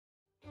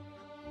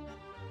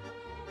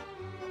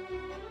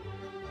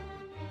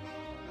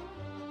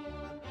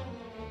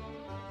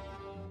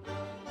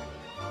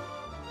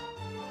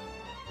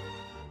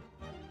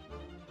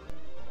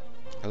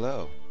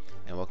Hello,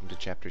 and welcome to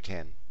Chapter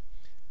 10.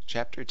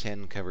 Chapter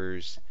 10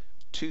 covers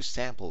two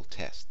sample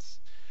tests.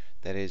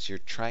 That is, you're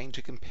trying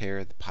to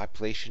compare the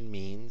population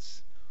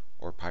means,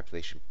 or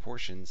population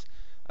proportions,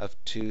 of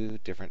two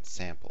different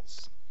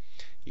samples.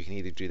 You can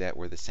either do that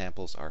where the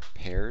samples are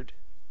paired,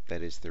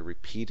 that is, they're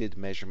repeated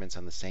measurements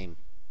on the same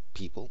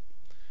people,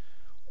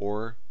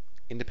 or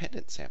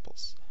independent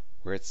samples,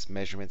 where it's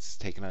measurements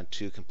taken on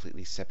two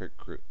completely separate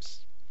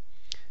groups.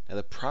 Now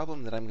the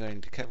problem that I'm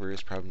going to cover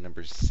is problem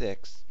number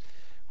 6,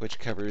 which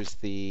covers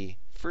the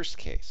first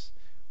case.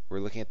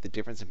 We're looking at the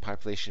difference in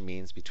population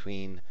means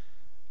between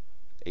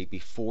a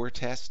before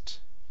test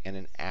and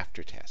an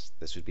after test.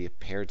 This would be a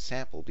paired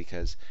sample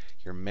because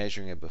you're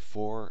measuring a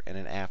before and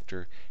an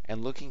after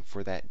and looking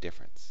for that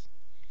difference.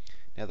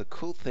 Now the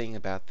cool thing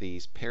about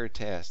these paired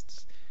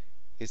tests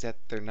is that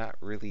they're not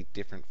really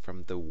different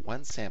from the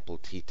one sample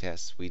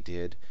t-tests we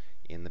did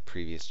in the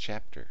previous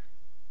chapter.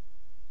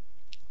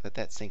 Let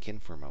that sink in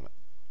for a moment.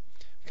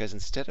 Because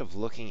instead of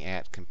looking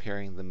at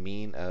comparing the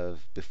mean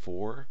of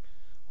before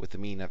with the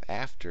mean of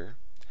after,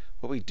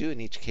 what we do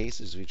in each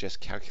case is we just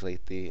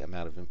calculate the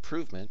amount of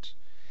improvement,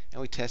 and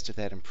we test if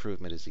that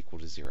improvement is equal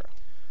to 0.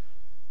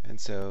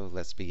 And so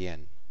let's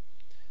begin.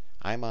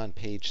 I'm on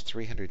page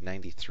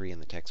 393 in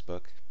the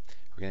textbook.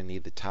 We're going to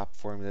need the top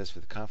formulas for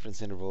the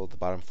confidence interval, the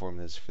bottom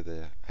formulas for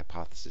the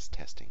hypothesis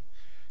testing,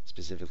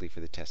 specifically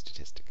for the test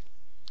statistic.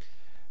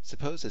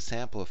 Suppose a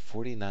sample of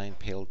 49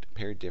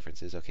 paired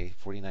differences. Okay,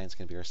 49 is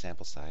going to be our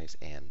sample size,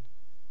 n.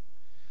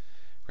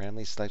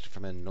 Randomly selected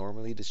from a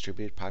normally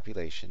distributed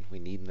population. We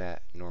need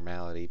that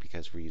normality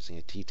because we're using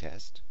a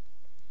t-test.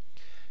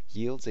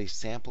 Yields a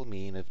sample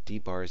mean of d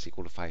bar is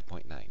equal to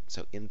 5.9.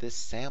 So in this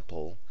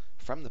sample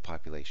from the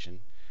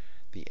population,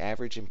 the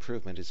average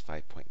improvement is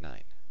 5.9.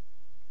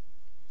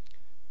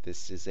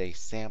 This is a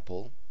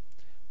sample.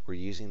 We're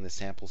using the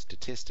sample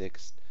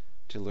statistics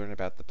to learn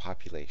about the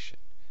population.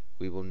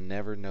 We will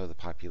never know the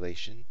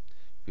population.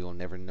 We will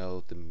never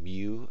know the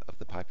mu of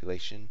the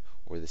population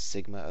or the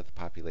sigma of the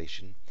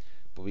population,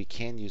 but we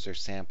can use our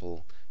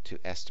sample to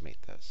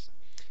estimate those.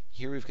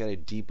 Here we've got a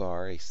d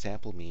bar, a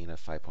sample mean of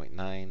 5.9,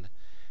 and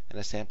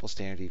a sample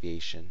standard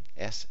deviation,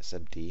 s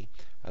sub d,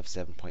 of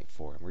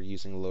 7.4. And we're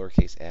using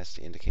lowercase s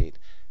to indicate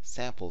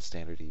sample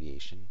standard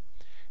deviation,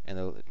 and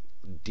the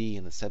d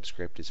in the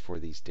subscript is for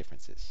these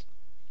differences.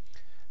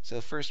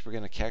 So first we're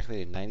going to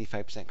calculate a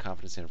 95%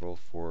 confidence interval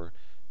for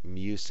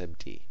mu sub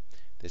d.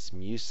 This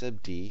mu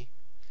sub d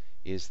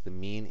is the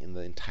mean in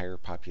the entire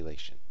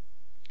population.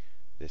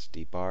 This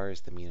d bar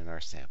is the mean in our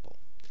sample.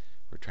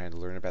 We're trying to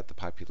learn about the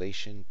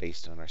population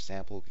based on our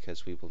sample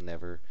because we will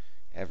never,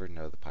 ever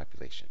know the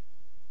population.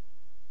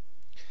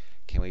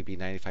 Can we be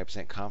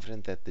 95%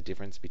 confident that the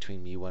difference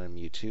between mu1 and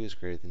mu2 is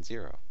greater than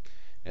 0?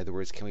 In other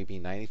words, can we be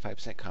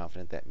 95%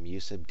 confident that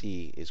mu sub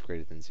d is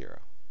greater than 0?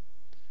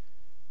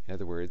 In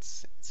other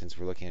words, since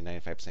we're looking at a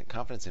 95%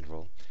 confidence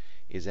interval,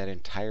 is that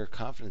entire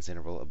confidence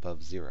interval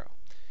above 0?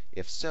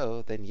 If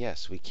so, then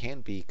yes, we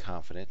can be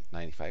confident,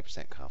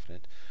 95%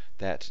 confident,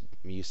 that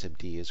mu sub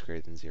d is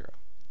greater than 0.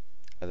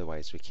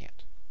 Otherwise, we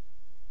can't.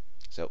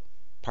 So,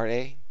 part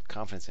A,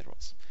 confidence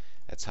intervals.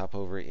 Let's hop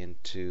over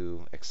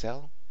into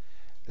Excel.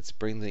 Let's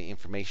bring the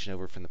information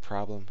over from the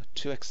problem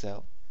to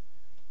Excel.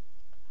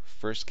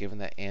 First, given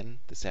that n,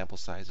 the sample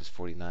size, is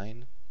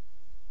 49.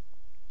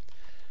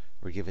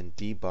 We're given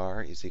d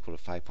bar is equal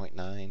to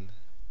 5.9.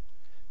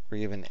 We're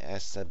given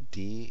s sub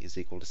d is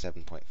equal to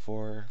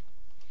 7.4.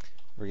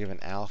 We're given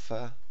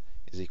alpha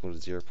is equal to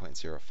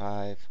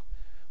 0.05.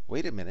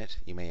 Wait a minute,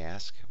 you may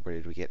ask. Where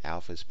did we get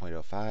alpha is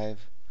 0.05?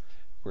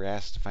 We're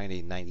asked to find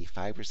a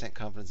 95%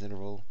 confidence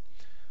interval.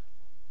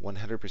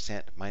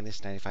 100% minus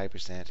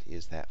 95%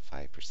 is that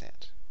 5%.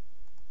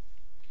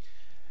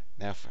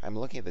 Now, I'm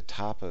looking at the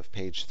top of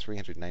page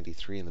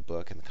 393 in the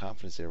book and the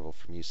confidence interval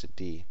for mu sub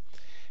d.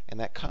 And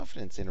that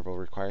confidence interval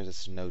requires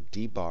us to know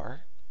d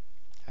bar.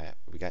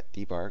 We got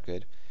d bar,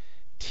 good.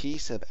 T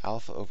sub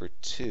alpha over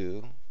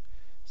 2.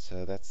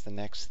 So that's the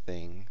next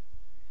thing.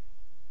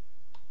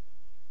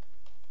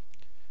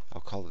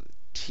 I'll call it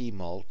T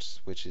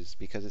mult, which is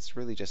because it's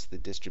really just the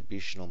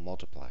distributional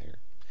multiplier.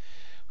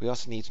 We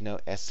also need to know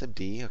S sub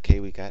d. Okay,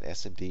 we got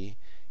S sub d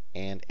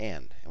and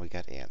n, and we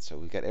got n. So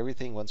we've got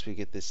everything once we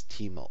get this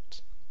T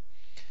mult.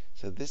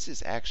 So this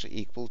is actually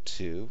equal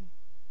to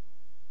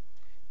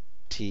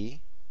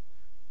T,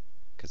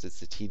 because it's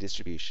the T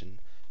distribution,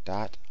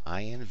 dot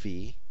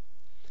inv,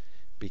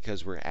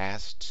 because we're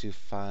asked to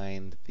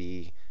find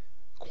the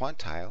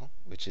quantile,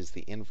 which is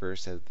the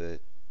inverse of the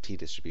T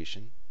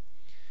distribution.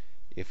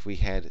 If we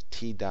had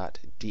T dot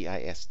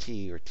dist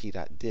or T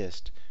dot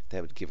dist,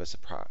 that would give us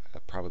a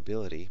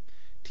probability.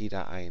 T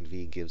dot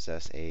inv gives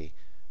us a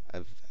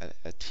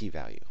T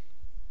value.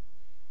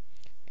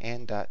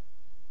 And dot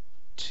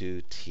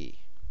 2T,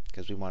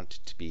 because we want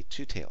it to be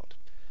two-tailed.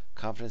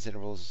 Confidence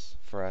intervals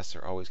for us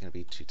are always going to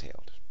be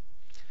two-tailed.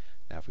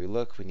 Now if we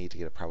look, we need to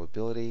get a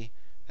probability.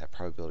 That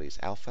probability is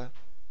alpha.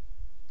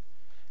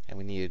 And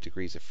we need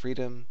degrees of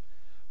freedom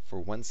for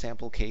one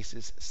sample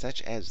cases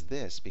such as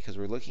this, because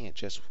we're looking at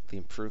just the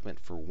improvement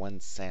for one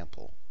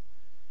sample.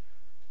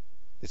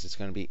 this is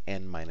going to be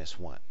n minus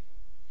 1.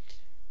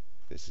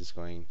 This is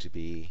going to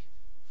be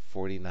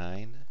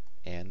 49n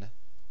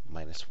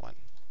minus 1.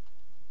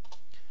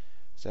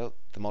 So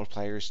the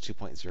multiplier is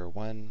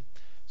 2.01.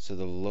 So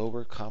the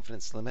lower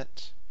confidence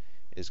limit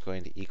is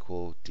going to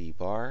equal d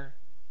bar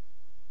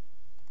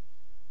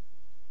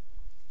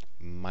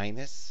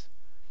minus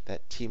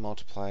that t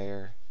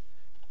multiplier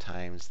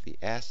times the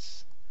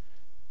s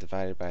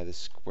divided by the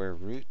square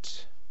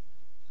root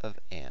of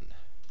n.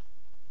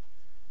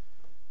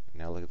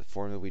 Now look at the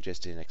formula we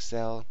just did in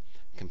Excel.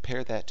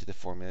 Compare that to the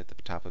formula at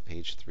the top of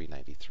page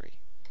 393.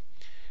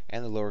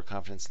 And the lower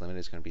confidence limit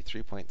is going to be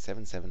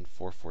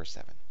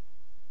 3.77447.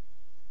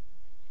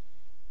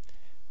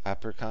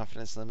 Upper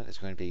confidence limit is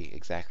going to be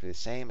exactly the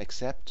same,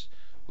 except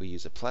we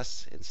use a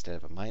plus instead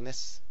of a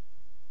minus.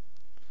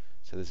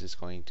 So this is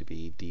going to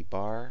be d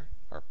bar,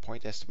 our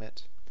point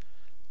estimate,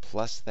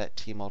 plus that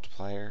t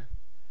multiplier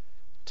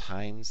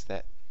times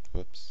that,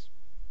 whoops,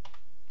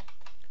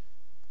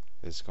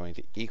 this is going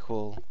to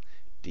equal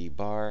d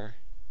bar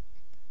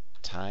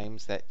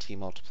times that t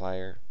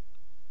multiplier.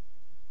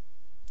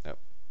 Nope.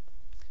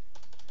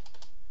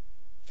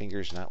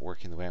 Fingers not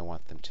working the way I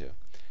want them to.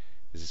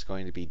 This is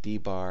going to be d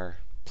bar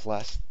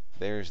plus,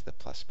 there's the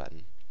plus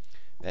button,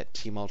 that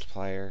t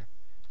multiplier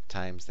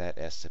times that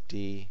s sub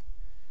d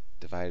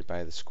divided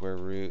by the square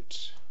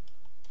root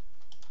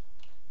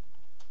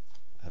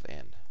of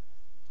n.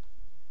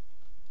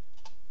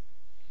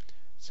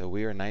 So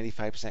we are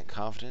 95%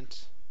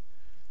 confident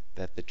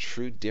that the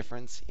true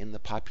difference in the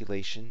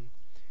population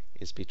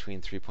is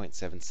between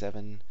 3.77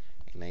 and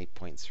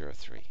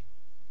 8.03. Now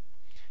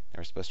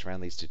we're supposed to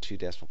round these to 2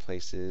 decimal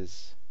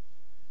places.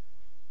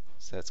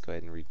 So let's go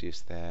ahead and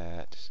reduce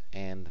that.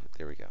 And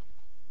there we go.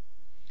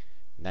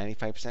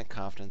 95%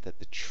 confident that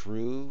the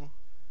true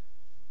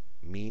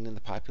mean in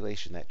the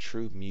population, that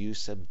true mu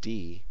sub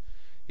d,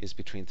 is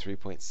between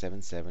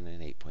 3.77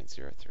 and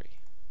 8.03.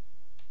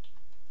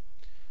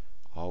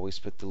 Always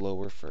put the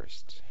lower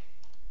first.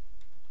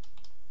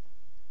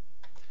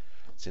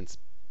 Since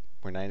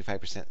we're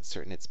 95%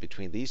 certain it's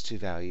between these two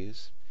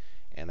values,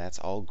 and that's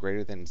all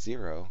greater than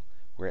 0,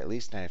 we're at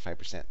least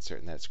 95%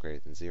 certain that it's greater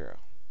than 0.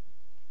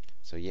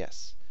 So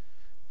yes,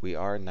 we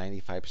are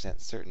 95%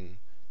 certain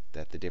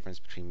that the difference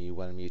between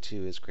mu1 and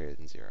mu2 is greater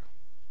than 0.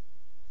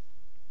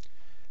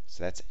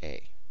 So that's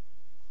A.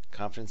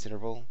 Confidence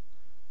interval.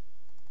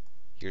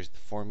 Here's the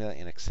formula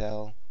in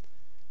Excel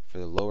for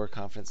the lower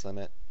confidence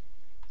limit.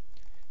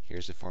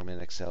 Here's the formula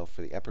in Excel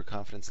for the upper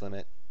confidence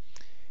limit.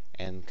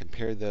 And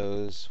compare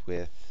those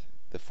with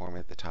the formula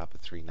at the top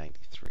of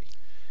 393.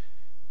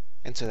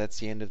 And so that's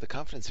the end of the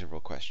confidence interval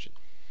question.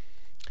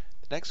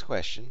 The next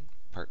question,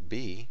 part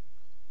B,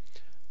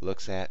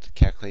 looks at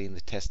calculating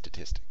the test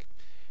statistic.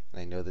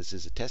 And I know this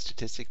is a test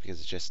statistic because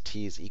it's just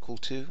t is equal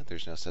to,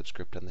 there's no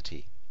subscript on the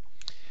t.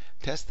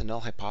 Test the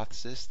null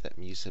hypothesis that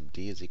mu sub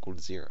d is equal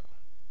to 0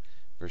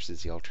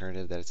 versus the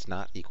alternative that it's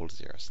not equal to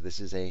 0. So this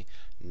is a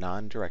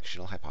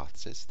non-directional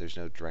hypothesis. There's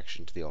no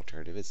direction to the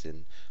alternative. It's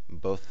in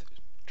both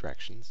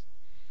directions.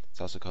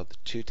 It's also called the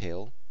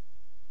two-tail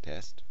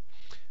test.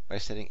 By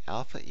setting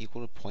alpha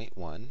equal to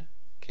 0.1,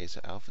 okay,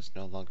 so alpha is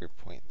no longer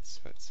point,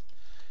 so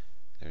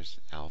there's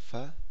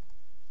alpha,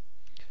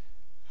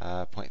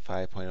 0.5,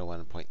 0.01,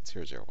 and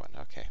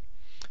 0.001. Okay,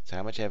 so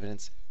how much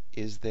evidence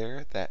is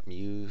there that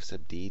mu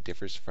sub d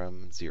differs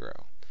from 0?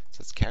 So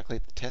let's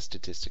calculate the test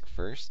statistic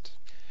first.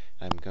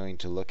 I'm going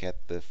to look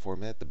at the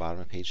formula at the bottom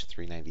of page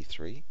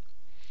 393.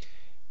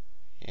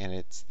 And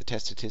it's the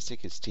test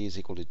statistic is t is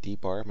equal to d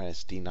bar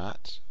minus d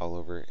naught all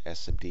over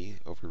s sub d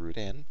over root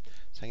n.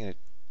 So I'm going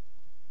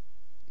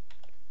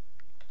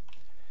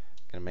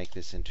to make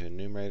this into a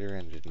numerator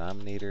and a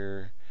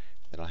denominator.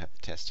 Then I'll have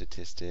the test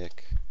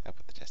statistic. I'll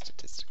put the test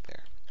statistic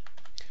there.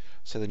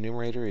 So the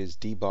numerator is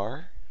d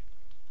bar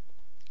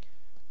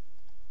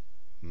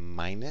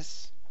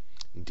minus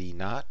d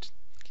naught,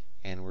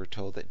 and we're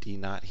told that d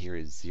naught here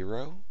is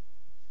 0.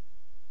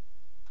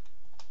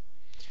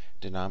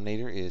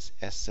 Denominator is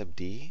s sub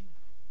d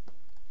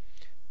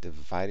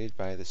divided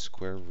by the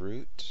square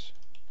root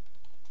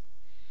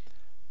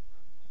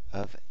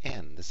of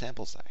n, the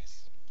sample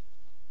size.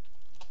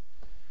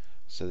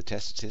 So the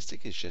test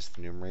statistic is just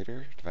the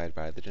numerator divided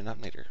by the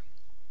denominator.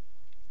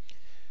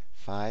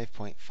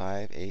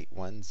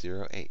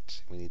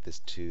 5.58108. We need this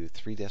to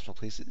 3 decimal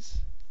places.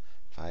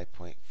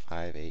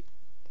 5.581.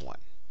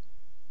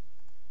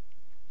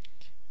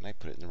 And I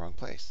put it in the wrong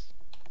place.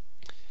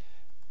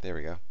 There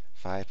we go.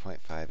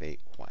 5.581.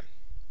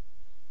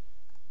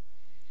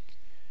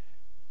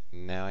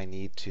 Now I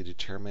need to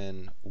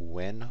determine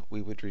when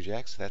we would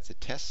reject. So that's a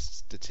test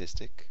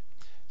statistic.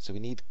 So we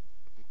need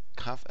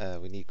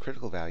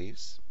critical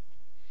values.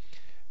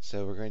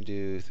 So we're going to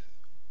do,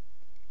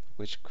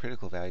 which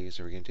critical values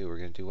are we going to do? We're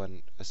going to do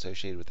one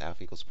associated with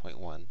alpha equals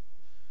 0.1,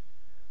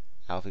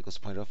 alpha equals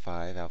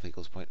 0.05, alpha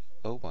equals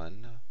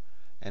 0.01,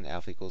 and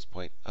alpha equals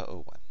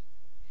 0.001.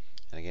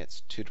 And again,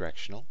 it's two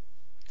directional.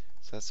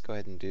 So let's go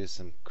ahead and do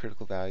some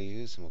critical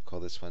values, and we'll call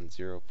this one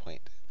 0.10.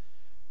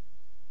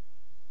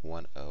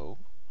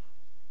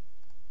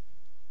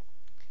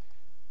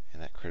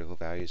 And that critical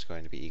value is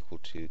going to be equal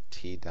to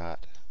t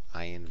dot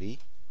inv,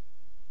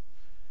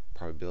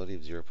 probability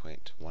of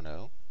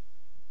 0.10.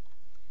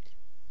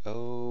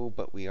 Oh,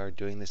 but we are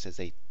doing this as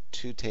a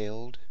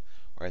two-tailed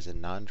or as a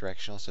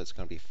non-directional, so it's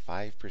going to be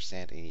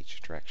 5% in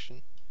each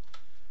direction.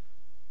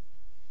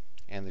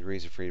 And the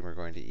degrees of freedom are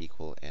going to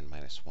equal n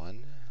minus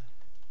 1.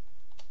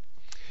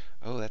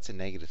 Oh, that's a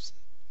negative,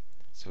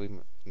 so we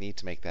need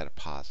to make that a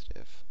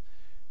positive.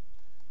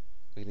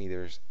 We can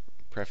either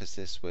preface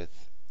this with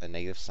a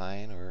negative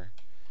sign or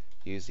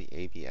use the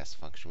ABS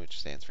function, which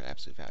stands for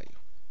absolute value.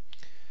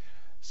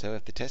 So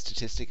if the test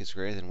statistic is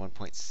greater than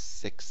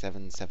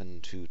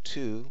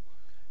 1.67722,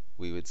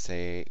 we would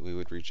say we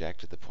would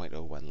reject at the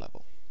 0.01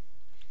 level.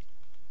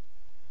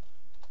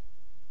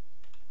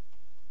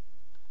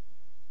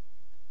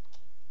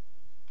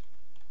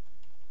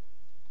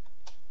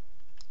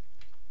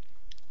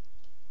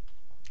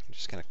 I'm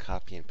just going to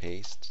copy and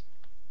paste.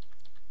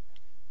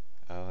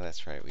 Oh,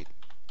 that's right. We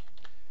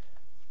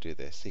do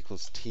this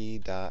equals t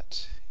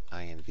dot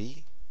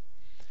inv.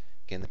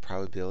 Again, the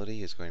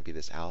probability is going to be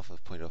this alpha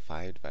of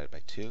 0.05 divided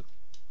by 2.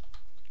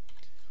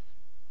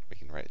 We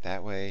can write it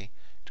that way.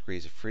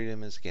 Degrees of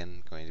freedom is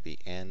again going to be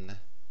n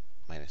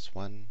minus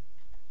 1.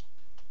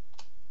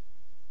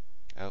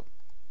 Oh,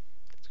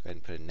 let's go ahead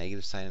and put a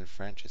negative sign in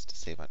front just to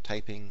save on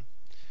typing.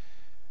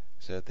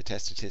 So if the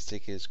test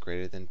statistic is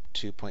greater than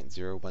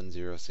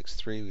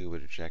 2.01063, we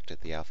would reject at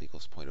the alpha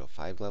equals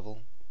 0.05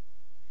 level.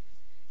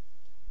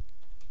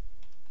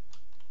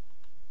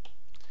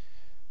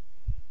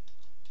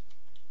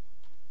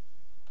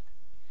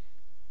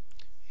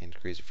 And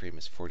degrees of freedom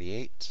is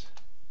 48.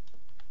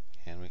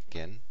 And we,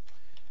 again,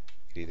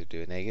 we could either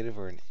do a negative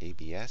or an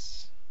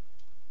ABS.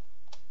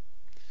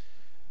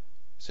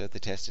 So if the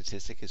test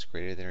statistic is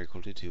greater than or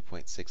equal to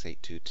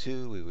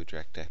 2.6822, we would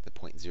reject at the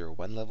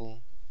 0.01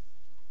 level.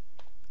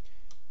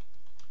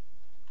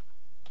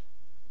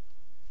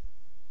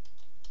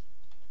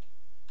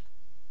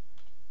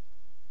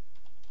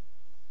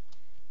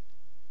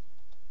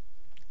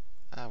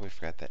 We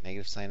forgot that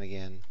negative sign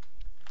again.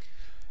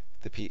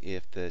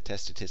 If the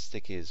test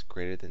statistic is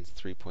greater than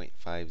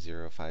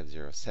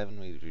 3.50507,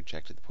 we would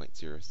reject at the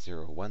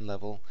 0.001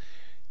 level.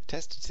 The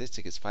test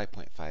statistic is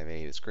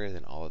 5.58. It's greater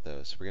than all of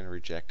those, so we're going to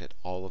reject at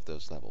all of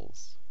those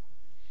levels.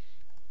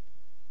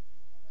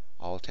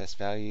 All test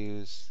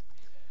values,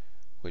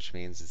 which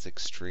means it's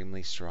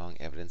extremely strong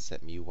evidence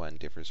that mu1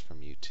 differs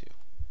from mu2.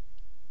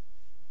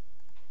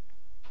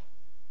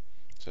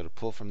 So to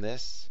pull from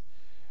this,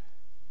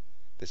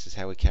 this is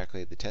how we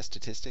calculate the test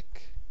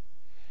statistic.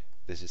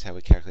 This is how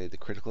we calculate the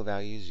critical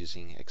values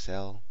using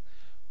Excel.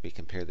 We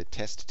compare the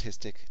test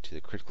statistic to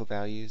the critical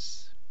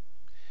values.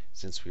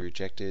 Since we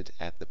rejected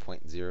at the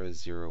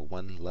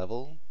 0.001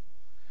 level,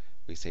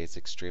 we say it's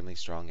extremely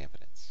strong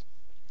evidence.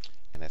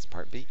 And that's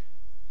part B.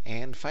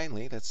 And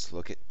finally, let's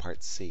look at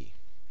part C.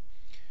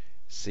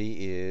 C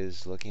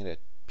is looking at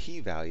a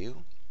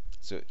p-value,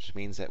 so it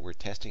means that we're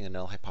testing a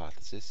null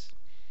hypothesis.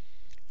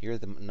 Here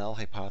the null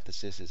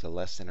hypothesis is a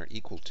less than or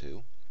equal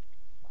to.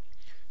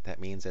 That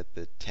means that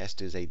the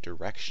test is a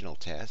directional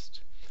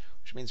test,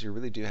 which means you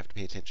really do have to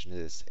pay attention to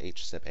this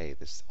H sub A,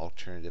 this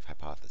alternative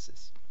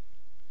hypothesis.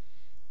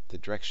 The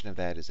direction of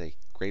that is a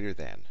greater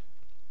than.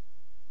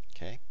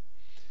 Okay?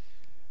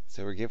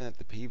 So we're given that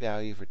the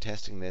p-value for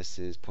testing this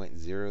is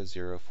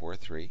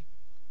 0.0043.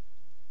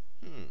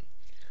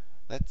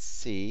 Let's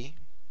see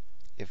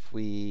if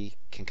we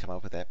can come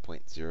up with that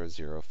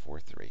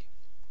 0.0043.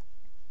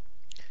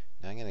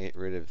 Now I'm going to get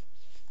rid of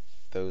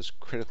those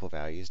critical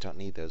values. Don't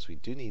need those. We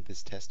do need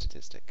this test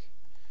statistic.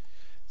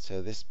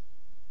 So this,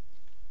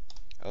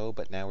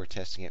 but now we're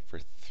testing it for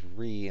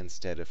 3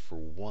 instead of for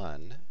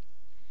 1.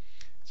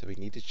 So we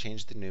need to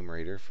change the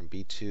numerator from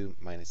b2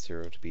 minus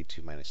 0 to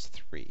b2 minus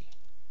 3.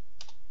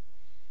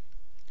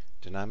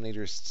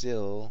 Denominator is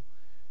still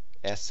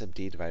s sub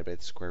d divided by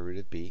the square root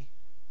of b.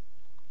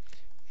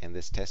 And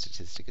this test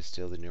statistic is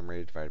still the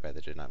numerator divided by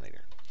the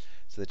denominator.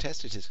 So the test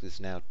statistic is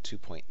now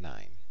 2.9.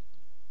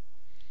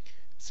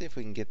 See if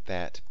we can get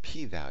that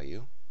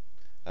p-value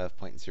of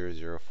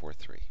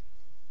 0.0043.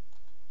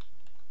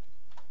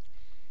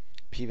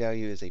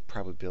 P-value is a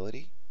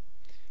probability.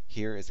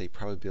 Here is a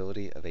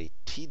probability of a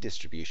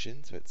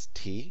t-distribution, so it's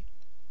t.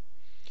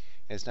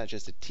 And it's not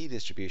just a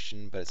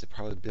t-distribution, but it's a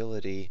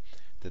probability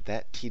that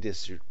that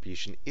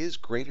t-distribution is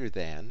greater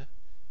than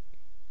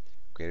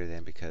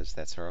because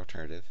that's our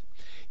alternative,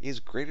 is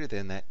greater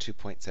than that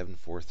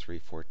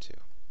 2.74342.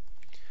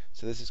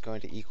 So this is going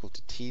to equal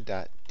to t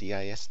dot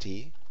dist.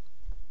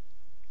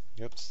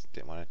 Oops,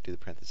 didn't want to do the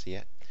parenthesis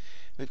yet.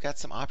 We've got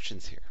some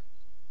options here.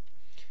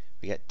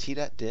 We got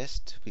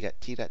t.dist, we got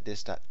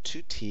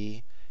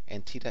t.dist.2t,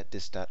 and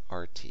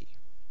t.dist.rt.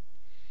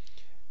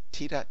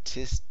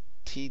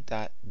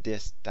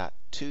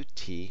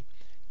 t.dist.2t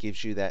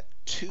gives you that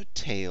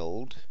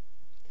two-tailed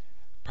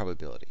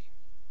probability.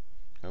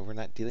 Now, we're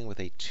not dealing with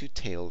a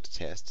two-tailed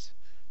test.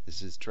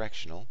 This is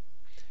directional.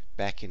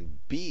 Back in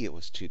B, it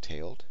was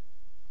two-tailed.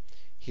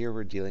 Here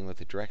we're dealing with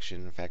the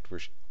direction. In fact,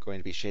 we're going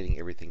to be shading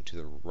everything to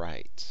the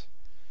right.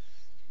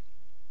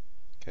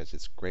 because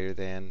it's greater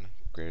than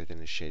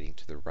is shading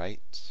to the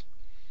right.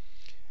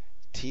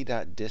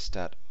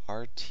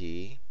 T.dist.rt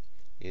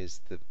is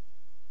the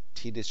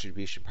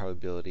t-distribution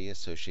probability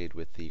associated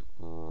with the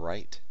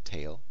right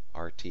tail,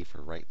 RT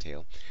for right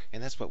tail,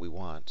 and that's what we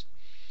want.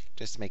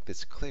 Just to make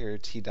this clear,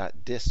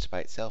 t.dist by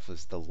itself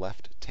is the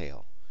left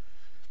tail.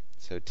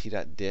 So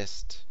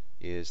t.dist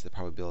is the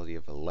probability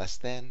of a less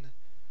than.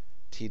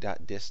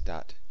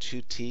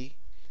 T.dist.2t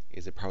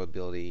is a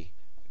probability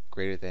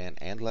greater than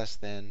and less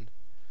than.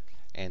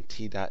 And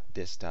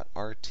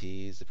t.dist.rt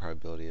is the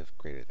probability of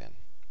greater than.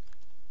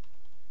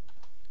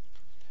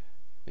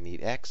 We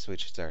need x,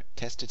 which is our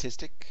test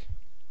statistic.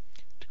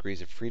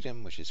 Degrees of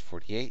freedom, which is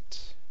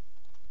 48.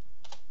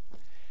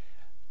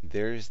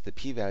 There's the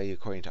p-value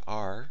according to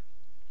r.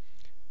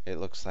 It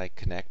looks like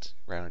Connect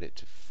rounded it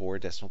to 4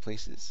 decimal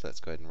places. So let's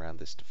go ahead and round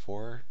this to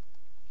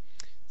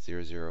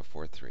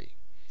 4.0043.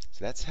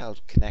 So that's how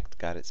Connect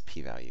got its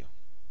p-value.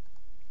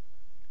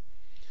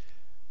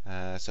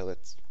 So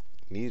let's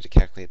need to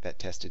calculate that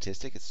test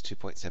statistic. It's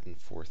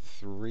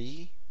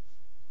 2.743.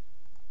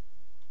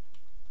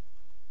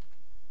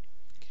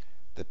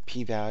 The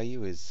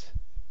p-value is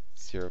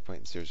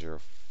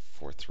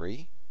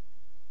 0.0043.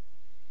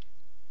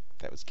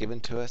 That was given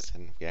to us,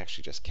 and we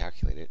actually just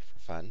calculated it for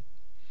fun.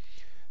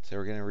 So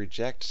we're going to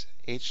reject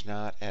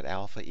h0 at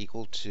alpha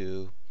equal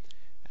to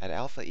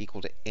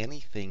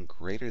anything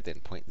greater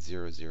than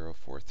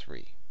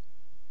 0.0043.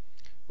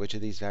 Which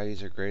of these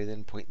values are greater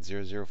than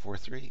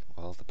 0.0043?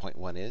 Well, the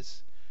 0.1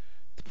 is,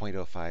 the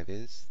 0.05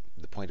 is,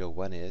 the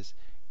 0.01 is,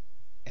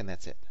 and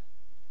that's it.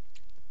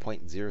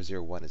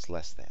 0.001 is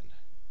less than.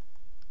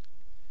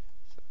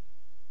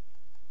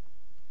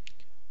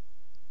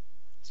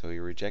 So we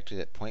rejected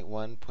at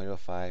 0.1,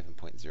 0.05, and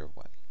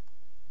 0.01.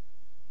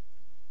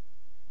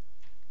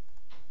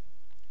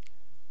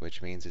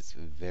 Which means it's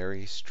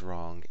very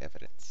strong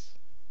evidence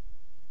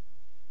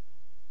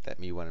that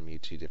mu1 and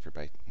mu2 differ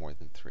by more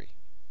than 3.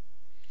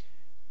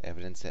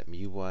 Evidence that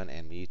mu1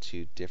 and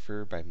mu2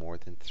 differ by more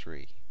than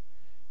 3.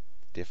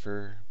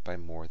 Differ by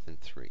more than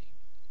 3.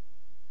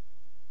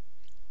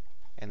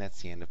 And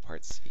that's the end of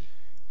part C.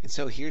 And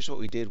so here's what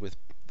we did with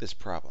this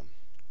problem.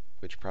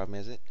 Which problem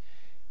is it?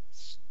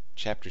 It's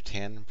Chapter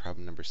 10,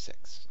 problem number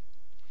 6.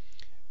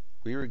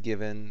 We were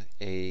given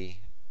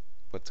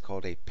what's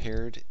called a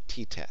paired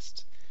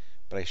t-test.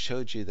 But I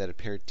showed you that a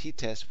paired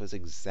t-test was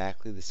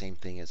exactly the same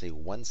thing as a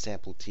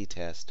one-sample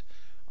t-test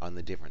on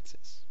the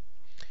differences.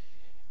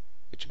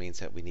 Which means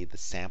that we need the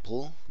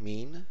sample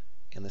mean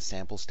and the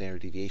sample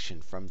standard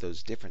deviation from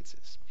those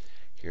differences.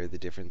 Here the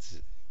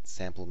difference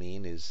sample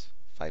mean is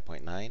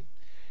 5.9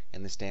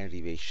 and the standard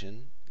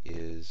deviation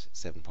is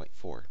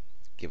 7.4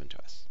 given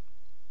to us.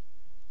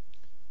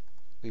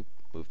 We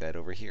move that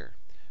over here.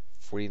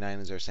 49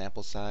 is our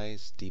sample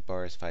size, d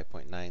bar is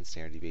 5.9,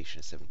 standard deviation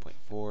is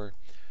 7.4.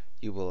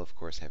 You will, of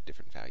course, have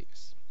different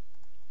values.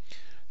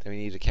 Then we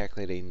need to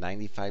calculate a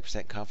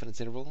 95% confidence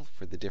interval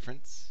for the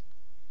difference.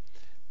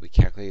 We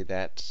calculated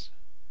that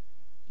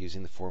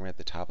using the formula at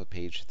the top of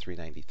page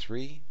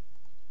 393,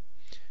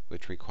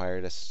 which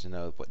required us to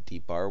know what d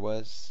bar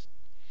was,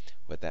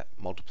 what that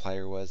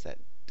multiplier was, that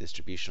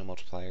distributional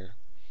multiplier,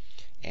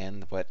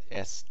 and what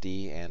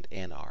SD and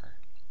N are.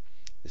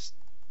 This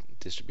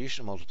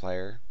distributional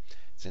multiplier,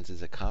 since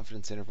it's a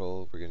confidence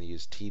interval, we're going to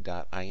use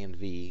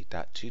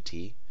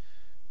t.inv.2t.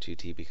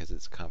 2t because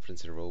it's a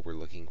confidence interval. We're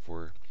looking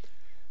for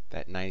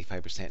that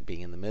 95%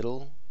 being in the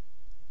middle.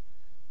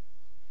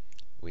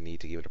 We need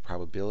to give it a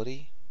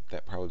probability.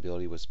 That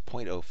probability was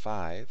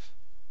 0.05,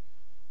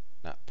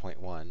 not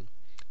 0.1.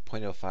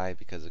 0.05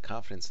 because the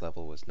confidence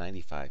level was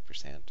 95%.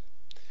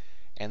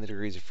 And the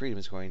degrees of freedom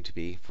is going to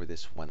be, for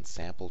this one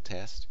sample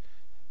test,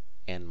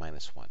 n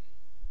minus 1.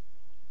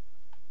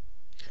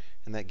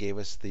 And that gave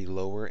us the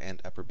lower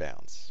and upper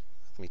bounds.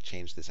 Let me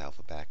change this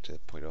alpha back to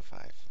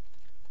 0.05.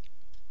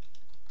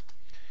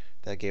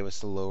 That gave us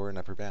the lower and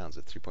upper bounds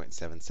of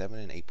 3.77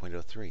 and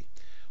 8.03.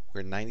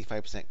 We're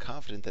 95%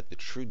 confident that the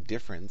true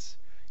difference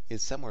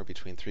is somewhere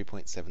between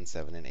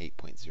 3.77 and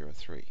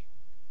 8.03.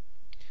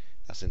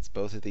 Now, since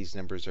both of these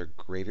numbers are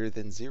greater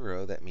than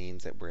 0, that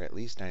means that we're at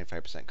least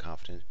 95%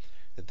 confident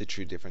that the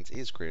true difference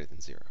is greater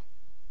than 0.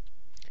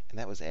 And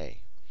that was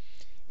A.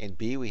 In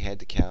B, we had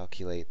to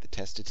calculate the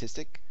test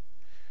statistic.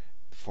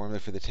 The formula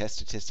for the test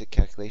statistic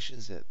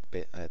calculations at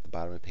the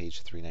bottom of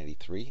page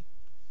 393.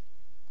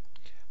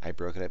 I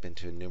broke it up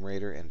into a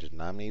numerator and a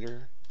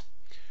denominator.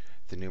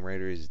 The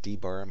numerator is d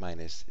bar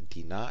minus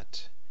d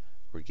naught.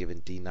 We're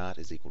given d naught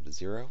is equal to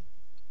 0.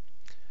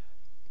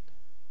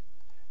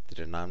 The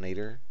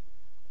denominator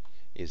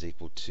is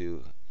equal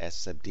to s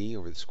sub d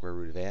over the square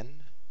root of n.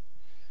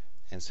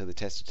 And so the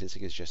test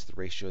statistic is just the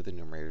ratio of the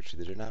numerator to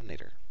the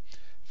denominator,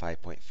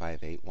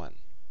 5.581.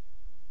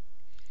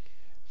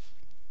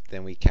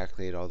 Then we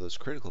calculated all those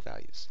critical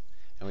values.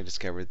 And we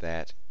discovered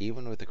that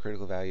even with the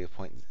critical value of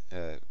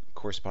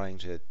corresponding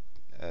to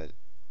a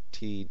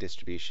t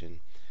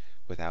distribution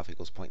with alpha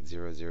equals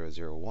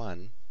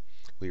 0.0001,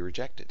 we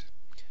rejected.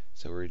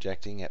 So we're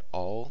rejecting at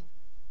all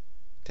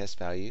test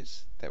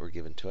values that were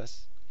given to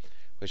us.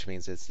 which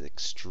means it's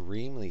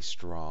extremely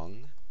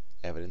strong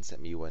evidence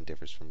that mu1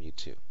 differs from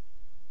mu2.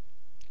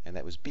 And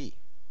that was B.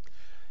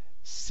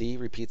 C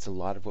repeats a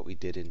lot of what we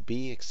did in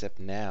B, except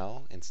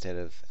now, instead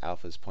of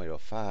alpha's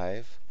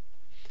 0.05,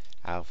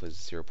 alpha's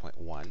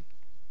 0.1.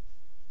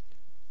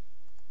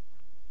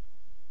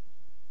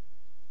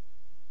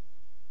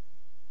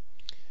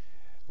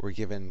 We're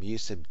given mu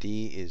sub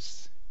D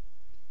is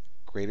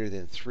greater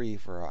than 3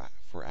 for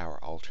our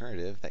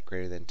alternative. That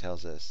greater than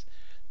tells us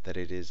that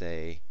it is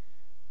a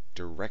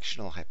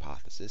directional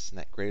hypothesis, and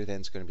that greater than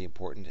is going to be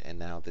important, and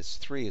now this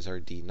 3 is our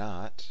D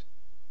naught.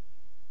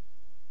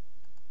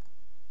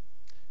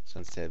 So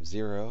instead of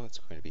 0, it's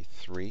going to be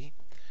 3.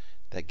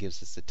 That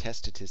gives us a test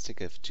statistic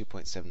of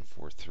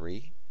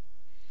 2.743.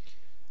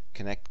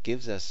 Connect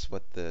gives us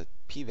what the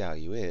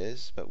p-value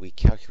is, but we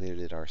calculated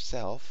it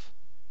ourselves.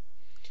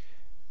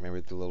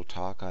 Remember the little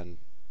talk on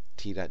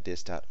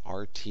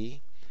t.dis.rt,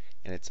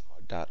 and it's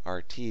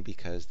 .rt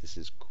because this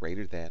is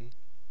greater than.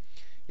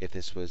 If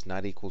this was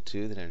not equal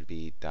to, then it would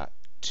be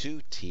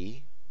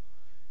 .2t,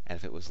 and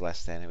if it was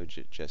less than, it would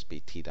just be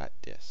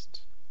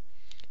t.dist.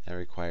 And it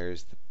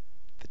requires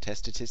the test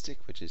statistic,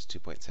 which is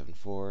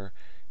 2.74,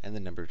 and the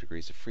number of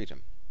degrees of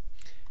freedom.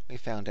 We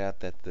found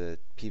out that the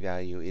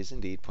p-value is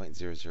indeed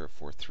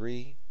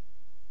 0.0043,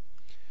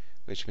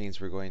 which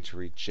means we're going to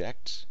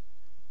reject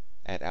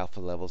at alpha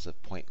levels of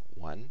 0.1,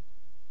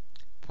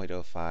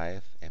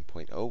 0.05, and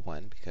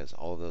 0.01 because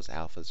all of those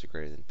alphas are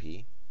greater than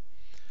p.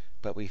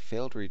 But we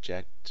fail to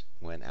reject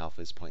when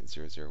alpha is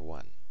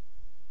 0.001.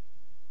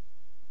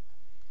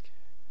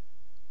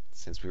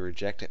 Since we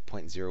reject at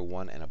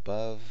 0.01 and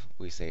above,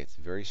 we say it's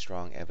very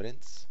strong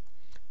evidence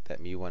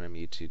that mu1 and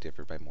mu2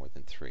 differ by more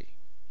than 3.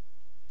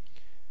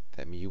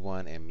 That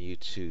mu1 and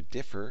mu2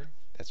 differ,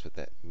 that's what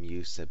that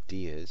mu sub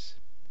d is,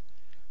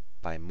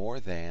 by more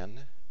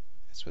than,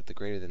 that's what the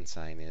greater than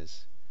sign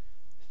is,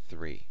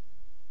 3.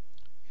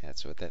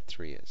 That's what that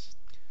 3 is.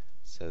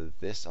 So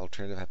this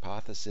alternative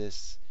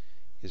hypothesis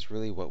is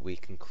really what we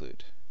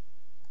conclude.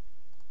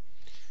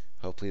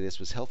 Hopefully this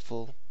was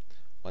helpful.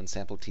 One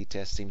sample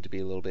t-test seemed to be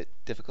a little bit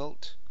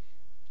difficult,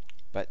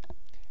 but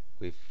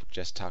we've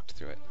just talked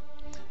through it.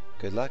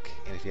 Good luck,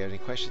 and if you have any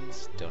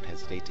questions, don't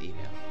hesitate to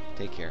email.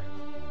 Take care.